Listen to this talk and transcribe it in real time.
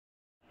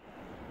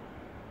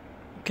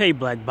K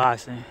Black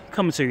Boxing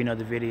coming to you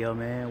another video,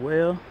 man.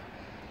 Well,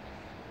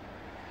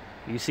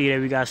 you see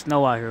that we got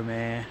snow out here,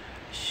 man.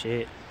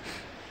 Shit.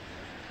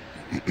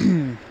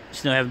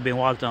 Snow haven't been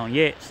walked on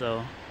yet, so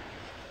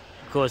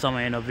of course I'm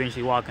gonna end up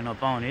eventually walking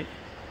up on it.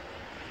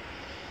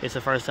 It's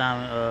the first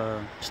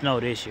time snow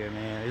this year,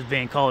 man. It's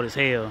been cold as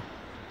hell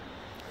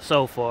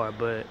so far,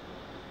 but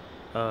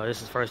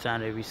this is the first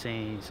time that we've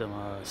seen some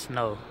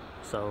snow,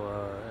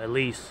 so at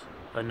least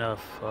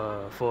enough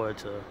for it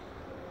to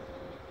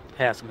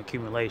have some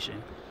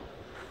accumulation.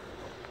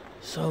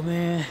 So,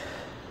 man,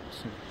 it's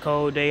a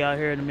cold day out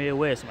here in the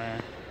Midwest,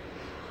 man.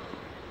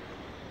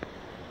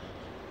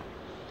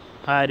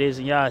 How it is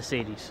in y'all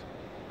cities.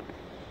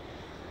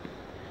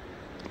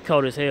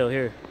 Cold as hell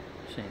here.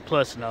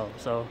 Plus snow.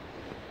 So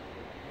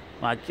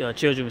my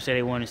children would say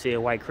they want to see a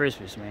white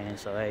Christmas, man.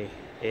 So hey,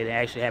 it didn't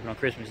actually happen on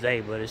Christmas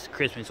Day, but it's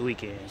Christmas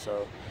weekend.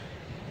 So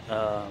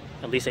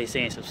at least they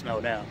seeing some snow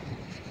now.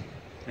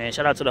 Man,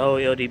 shout out to the whole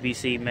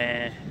LDBC,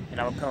 man. And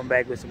I'm coming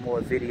back with some more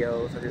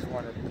videos. I just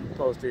want to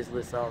post this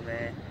list out,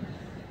 man.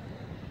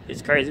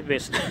 It's crazy,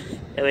 bitch.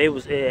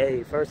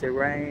 Hey, first it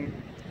rained,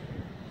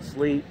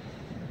 sleep,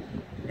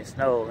 and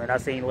snow. And I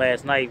seen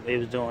last night it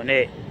was doing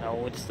that. I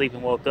went to sleep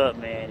and woke up,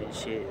 man, and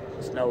shit.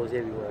 Snow was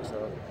everywhere,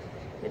 so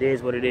it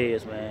is what it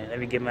is, man. Let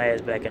me get my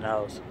ass back in the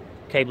house.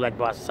 K Black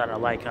Boxing, sign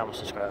out, like, comment,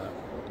 subscribe.